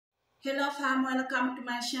Hello fam, welcome to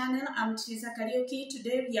my channel. I'm Teresa Karaoke.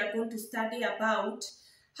 Today we are going to study about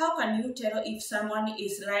how can you tell if someone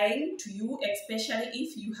is lying to you, especially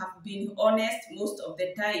if you have been honest most of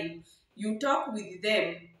the time. You talk with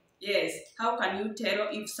them. Yes, how can you tell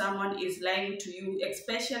if someone is lying to you,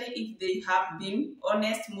 especially if they have been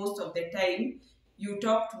honest most of the time? You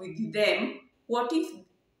talked with them. What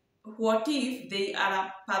if they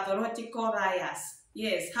are pathological liars?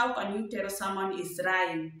 Yes, how can you tell someone is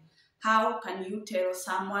lying? How can you tell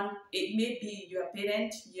someone, it may be your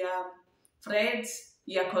parents, your friends,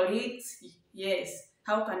 your colleagues? Yes,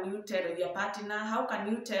 how can you tell your partner? How can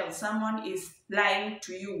you tell someone is lying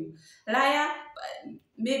to you? Liar,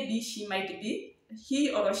 maybe he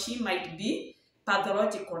or she might be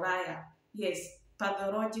pathological liar. Yes,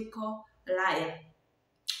 pathological liar.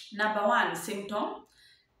 Number one, symptom.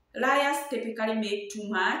 Liars typically make too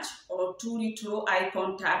much or too little eye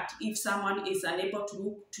contact. If someone is unable to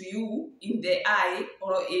look to you in the eye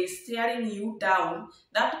or is staring you down,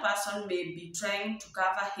 that person may be trying to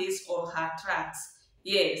cover his or her tracks.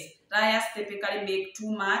 Yes, liars typically make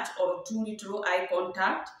too much or too little eye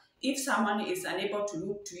contact. If someone is unable to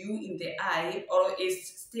look to you in the eye or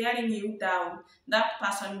is staring you down, that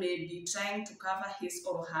person may be trying to cover his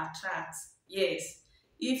or her tracks. Yes,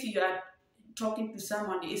 if you are talking to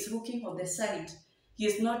someone is looking on the side, he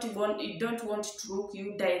don't want to look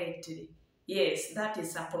you directly. Yes, that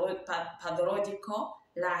is a pathological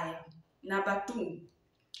liar. Number two,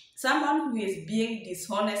 someone who is being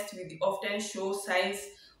dishonest will often show signs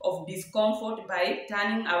of discomfort by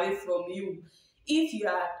turning away from you. If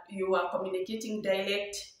you are communicating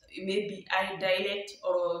dialect, maybe eye dialect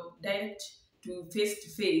or direct to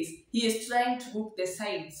face, he is trying to look the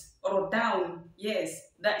sides or down. Yes,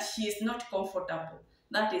 that she is not comfortable.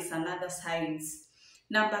 That is another signs.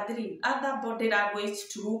 Number three, other body language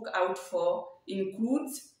to look out for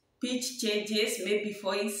includes pitch changes, maybe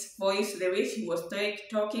voice, the way she was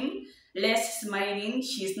talking, less smiling,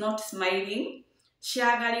 she's not smiling,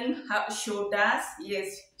 shagging her shoulders,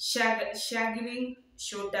 yes, shagging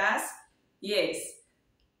shoulders, yes,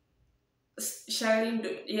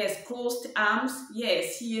 shagging, yes, closed arms,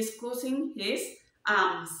 yes, he is closing his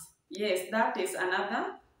arms, yes, that is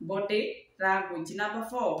another body language. Number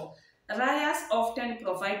four, liars often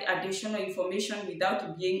provide additional information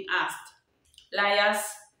without being asked. Liars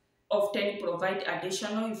often provide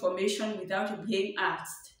additional information without being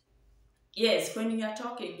asked. Yes, when you are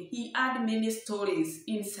talking, he add many stories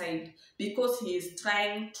inside because he is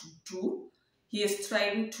trying to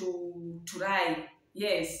lie.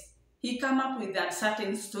 Yes, he come up with a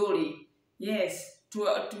certain story. Yes,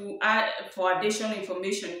 to add for additional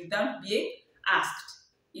information without being asked.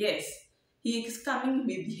 Yes, he is coming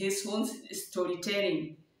with his own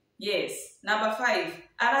storytelling. Yes. Number five,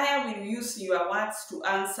 a liar will use your words to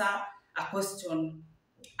answer a question.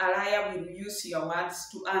 A liar will use your words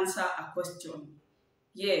to answer a question.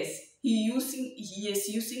 Yes, he is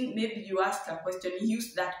using, maybe you ask a question, he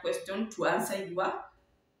use that question to answer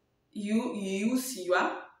you use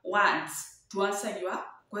your words to answer your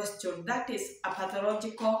question. That is a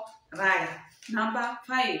pathological liar. Number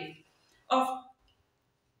five,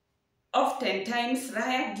 oftentimes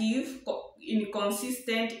liar give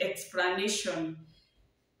inconsistent explanation.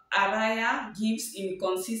 A liar gives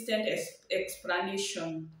inconsistent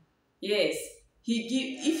explanation. Yes,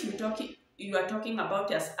 if you are talking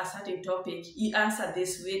about a certain topic, he answer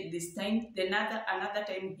this way this time, then another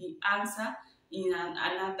time he answer in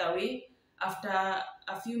another way. After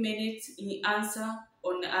a few minutes, he answer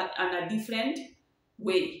on a different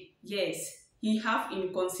way. Yes, he have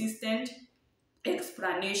inconsistent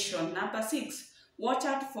explanation. Number six, watch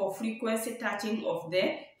out for frequency touching of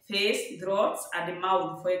the face, throats, and the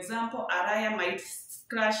mouth. For example, a liar might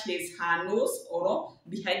scratch her nose or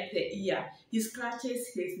behind the ear. He scratches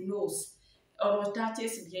his nose or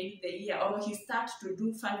touches behind the ear, or he starts to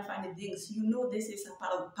do funny things. You know this is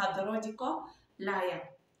a pathological liar.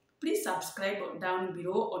 Please subscribe down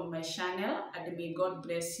below on my channel, and may God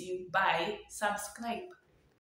bless you. Bye. Subscribe.